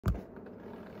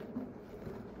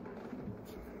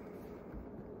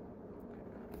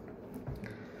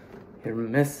You're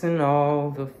missing all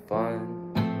the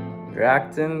fun. You're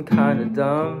acting kinda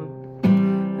dumb,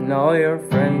 and all your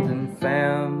friends and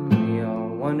family are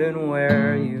wondering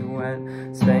where you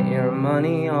went. Spent your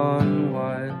money on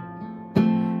what?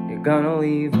 You're gonna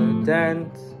leave a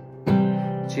dent,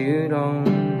 but you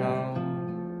don't know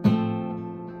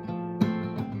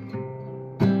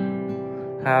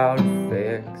how to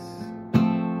fix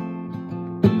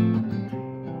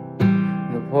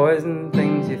the poison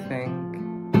things you think,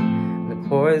 the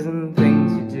poison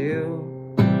things you do.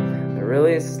 They're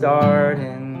really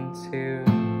starting to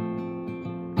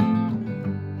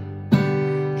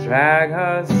drag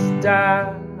us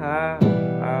down.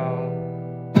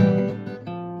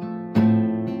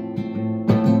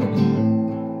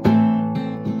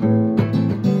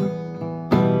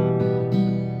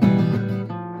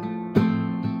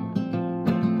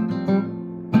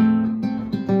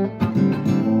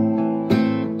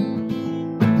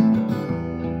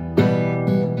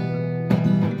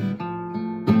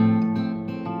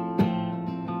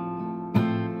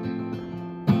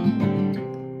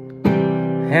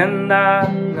 And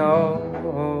I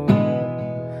know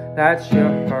that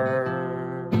you're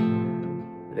hurting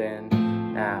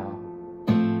now.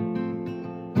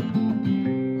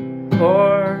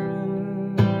 Lord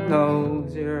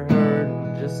knows you're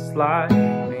hurting just like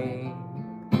me.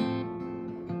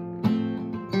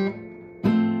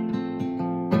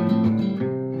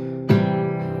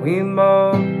 We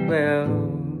both live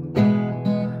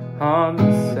on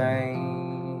the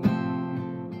same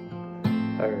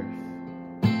earth.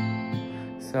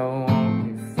 So won't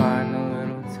we find a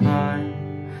little time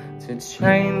to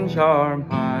change our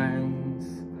minds,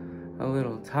 a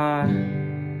little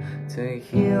time to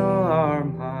heal our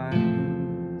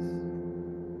minds,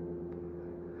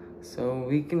 so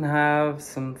we can have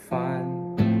some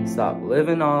fun, stop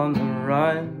living on the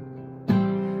run,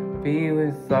 be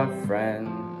with our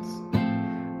friends,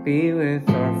 be with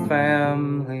our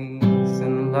families,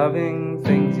 and loving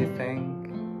things you think,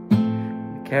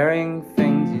 the caring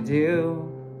things you do,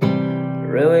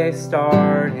 really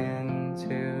starting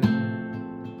to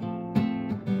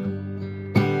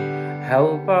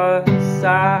help us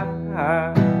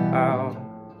out.